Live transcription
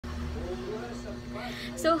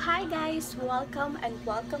So hi guys, welcome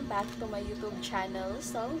back to my YouTube channel.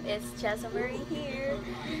 So it's Jessa Marie here.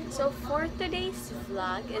 So for today's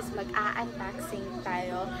vlog is mag-a-unboxing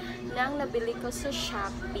tayo ng nabili ko sa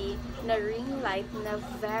Shopee na ring light na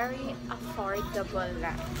very affordable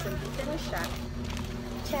lang. So dito na siya.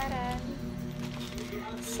 Charan!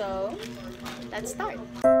 So let's start!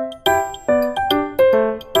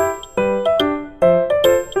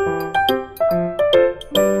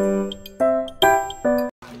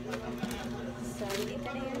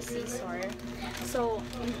 So,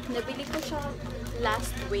 nabili ko siya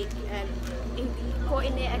last week and hindi ko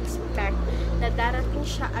ini-expect na darating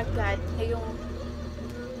siya agad ngayong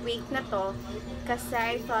week na to kasi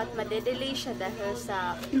I thought madedelay siya dahil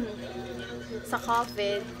sa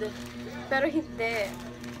COVID, pero hindi,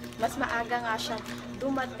 mas maaga nga siya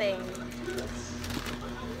dumating.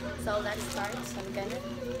 So let's start. So I'm gonna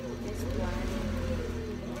this one.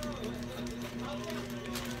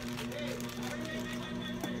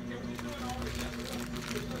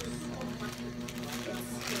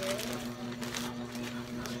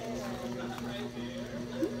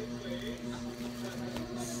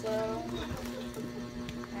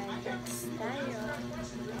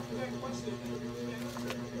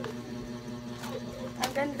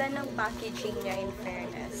 Ang ganda ng packaging niya, in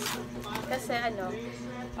fairness. Kasi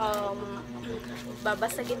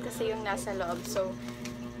babasagin kasi yung nasa loob. So,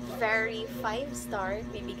 very 5-star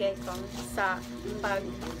bibigay ko sa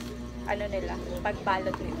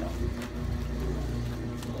pagbalot nito.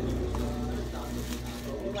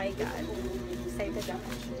 Oh my God. Excited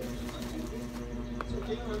ako.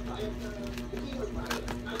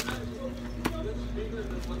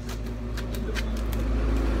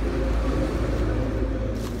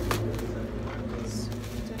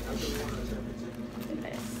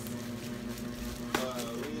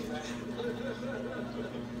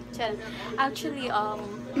 Actually,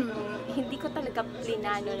 hindi ko talaga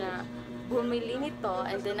plinano na bumili nito,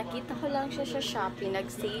 and then nakita ko lang siya sa Shopee,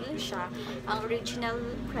 nag-sale siya. Ang original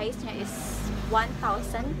price niya is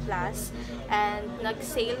 1,000 plus and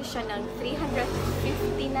nag-sale siya ng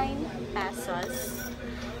 359 pesos.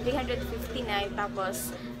 359,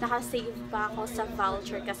 tapos naka-save pa ako sa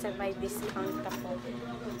voucher kasi may discount ako.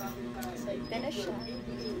 So, ito na siya.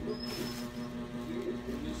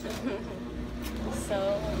 So,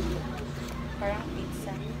 parang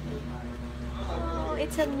pizza. Oh,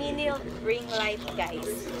 it's a mini ring light,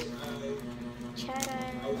 guys.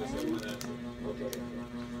 Charan!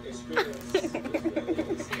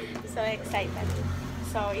 So excited.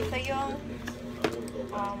 So, ito yung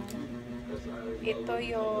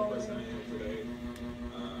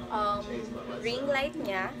ring light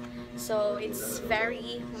niya. So, it's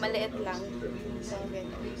very maliit lang. So,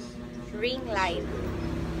 ring light.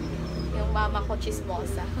 Yung mama ko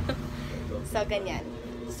chismosa. So, ganyan.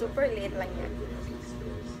 Super liit lang yan.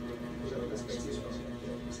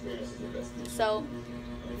 So,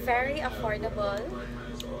 very affordable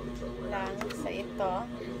lang sa ito.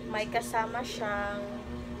 May kasama siyang,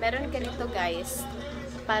 meron ganito guys,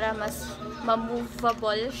 para mas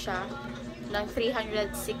ma-movable siya ng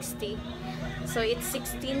 360. So, it's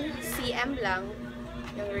 16 cm lang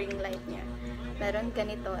yung ring light niya. Meron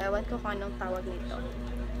ganito. Ewan ko kung anong tawag nito.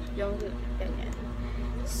 Yung ganyan.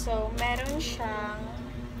 So, meron siyang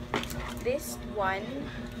this one.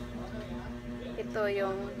 Ito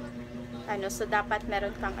yung so dapat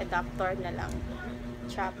meron kang adapter na lang.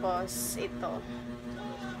 Tapos, ito.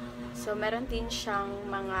 So, meron din siyang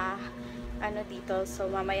mga dito.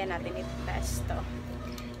 So, mamaya natin i-test to.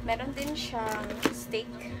 Meron din siyang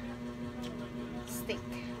stick.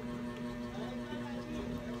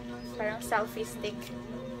 Parang selfie stick.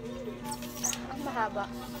 Ang mahaba.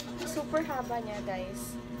 Super haba niya,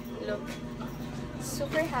 guys. Look.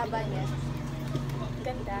 Super haba niya.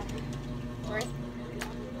 Ganda. Worth.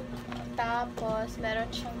 Tapos, meron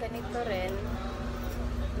siyang ganito rin.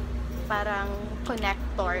 Parang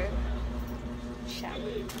connector siya.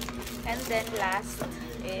 And then, last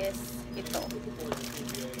is ito.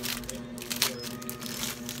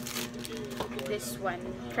 This one.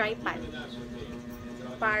 Tripod.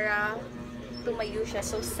 Para tumayo siya.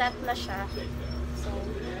 So, set na siya. So,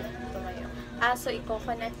 tumayo. So,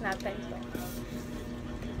 i-connect natin to.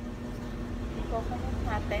 I-connect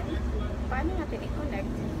natin. Paano natin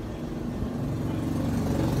i-connect?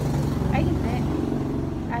 Ay, hindi.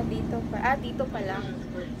 Dito pala.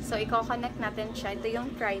 So, i-connect natin siya. Ito yung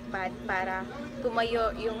tripod para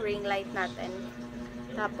tumayo yung ring light natin.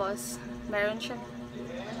 Tapos, meron siyang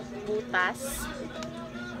butas.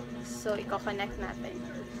 So, i-connect natin.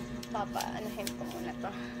 Anahin ko muna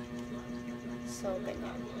to. So,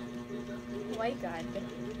 ganyan. Oh my God.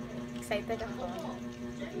 Excited ako.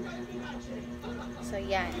 So,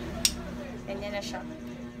 yan. Ganyan na siya.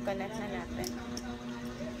 Connect na natin.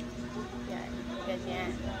 Yan.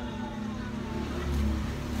 Ganyan.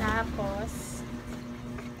 Tapos,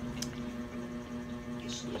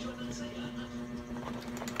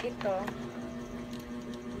 ito,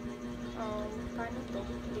 paano to?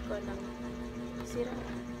 Hindi ko alam. Sira.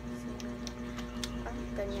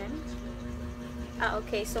 Ganyan.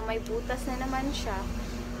 Okay. So, may butas na naman siya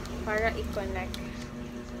para i-connect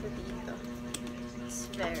dito. It's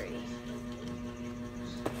very...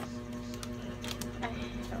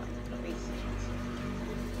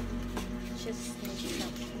 Just need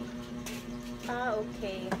something.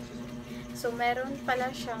 Okay. So, meron pala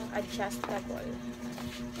siyang adjustable.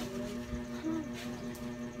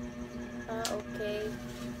 Okay.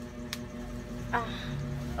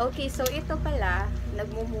 Okay. So, ito pala,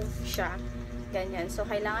 nagmo-move siya. Ganyan. So,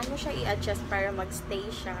 kailangan mo siya i-adjust para mag-stay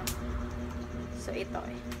siya. So, ito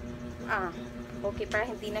eh. Okay. Para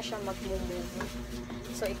hindi na siya mag-move.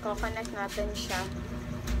 So, i-connect natin siya.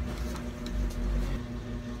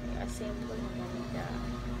 I-assemble naman siya.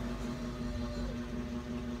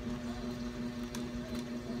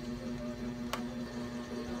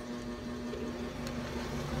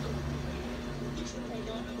 I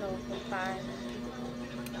don't know kung paano.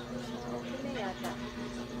 Okay na yata.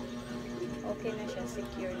 Okay na siya.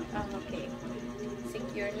 Secure. Okay.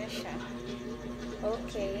 Secure na siya.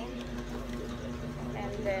 Okay.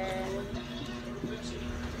 And then,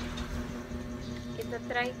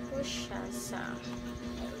 ita-try ko siya sa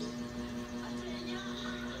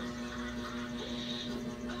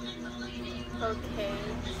okay.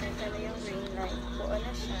 Ito na yung ring light. Buo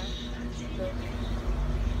na siya. Good.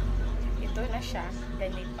 Ito na siya.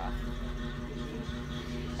 Ganito.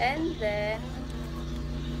 And then,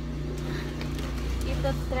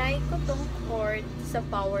 ito-try ko tong cord sa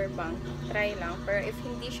power bank. Try lang. Pero if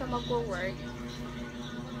hindi siya mag-work,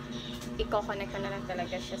 i-connect ko na lang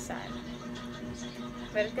talaga siya sa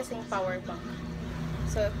meron kasing power bank.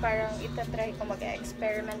 So, parang ito-try ko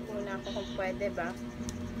mag-experiment muna ako kung pwede ba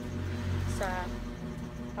sa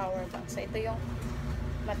power bank. So, ito yung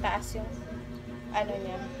mataas yung ano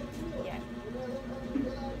niya. Yan.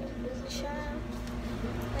 Siya.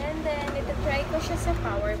 And then, ito-try ko siya sa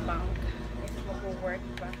power bank. If mag-work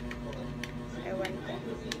ba. Ewan ko.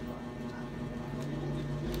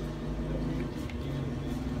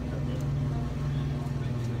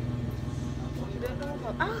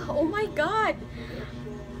 Oh my God!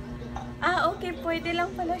 Okay. Pwede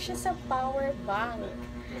lang pala siya sa power bank.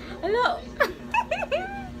 Hello!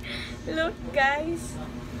 Look, guys.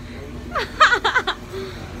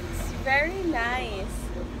 It's very nice.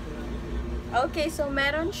 Okay, so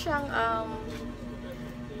meron siyang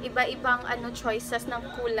iba-ibang choices ng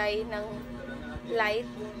kulay ng light.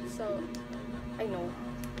 So, I know.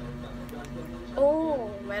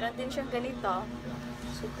 Oh, meron din siyang ganito.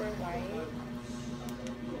 Super white.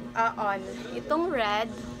 On. Itong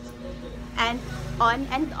red and on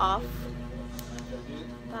and off.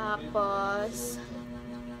 Tapos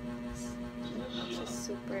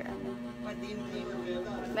super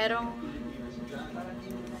merong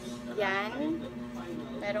yan.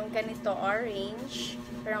 Merong ganito orange.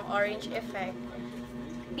 Merong orange effect.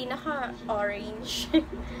 Pinaka orange.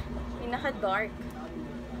 Pinaka dark.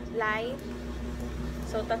 Light.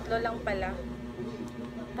 So tatlo lang pala.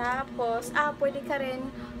 Tapos pwede ka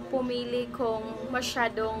rin pumili kung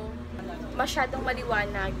masyadong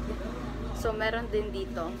maliwanag. So, meron din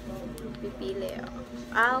dito. Pipili.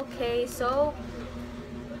 Okay. So,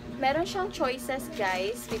 meron siyang choices,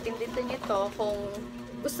 guys. Pipindutin niyo to kung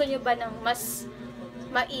gusto niyo ba ng mas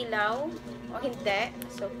mailaw o hindi.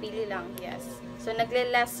 So, pili lang. Yes. So,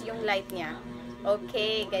 nagle-less yung light niya.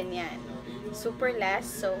 Okay. Ganyan. Super less.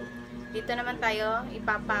 So, dito naman tayo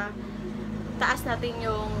taas natin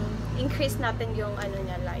increase natin yung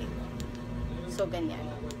niya light. So, ganyan.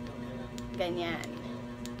 Ganyan.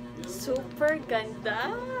 Super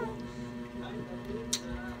ganda.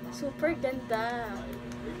 Super ganda.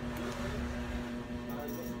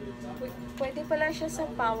 Pwede pala siya sa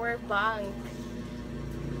power bank.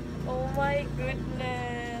 Oh my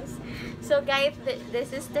goodness. So, guys, this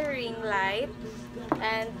is the ring light.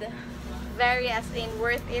 And, very as in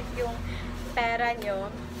worth it yung pera nyo.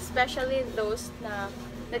 Especially those na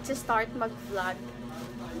nagsi-start mag-vlog.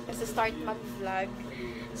 Kasi-start mag-vlog.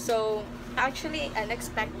 So, actually,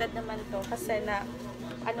 unexpected naman to. Kasi na,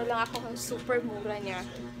 lang ako, super mura niya.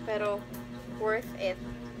 Pero, worth it.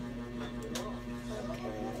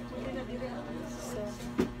 Okay. So,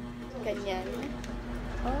 ganyan.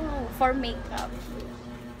 Oh, for makeup.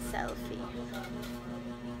 Selfie.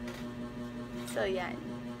 So, yan.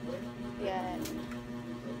 Yan.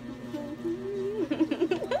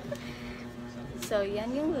 So,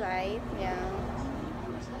 yan yung light niya.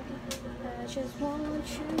 I just want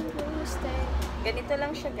you to stay. Ganito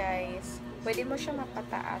lang siya, guys. Pwede mo siya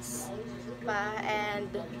mapataas pa, and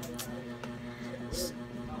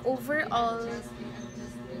overall,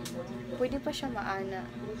 pwede pa siya maana.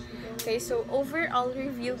 Okay, so overall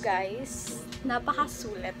review, guys,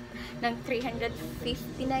 napakasulit ng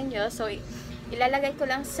 359 nyo. So, ilalagay ko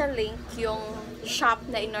lang sa link yung shop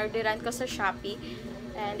na inorderan ko sa Shopee.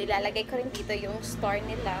 And ilalagay ko rin dito yung store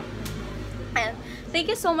nila. And thank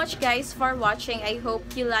you so much, guys, for watching. I hope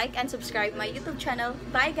you like and subscribe my YouTube channel.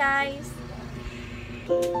 Bye, guys!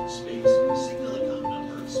 Space, single account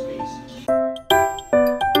number, space.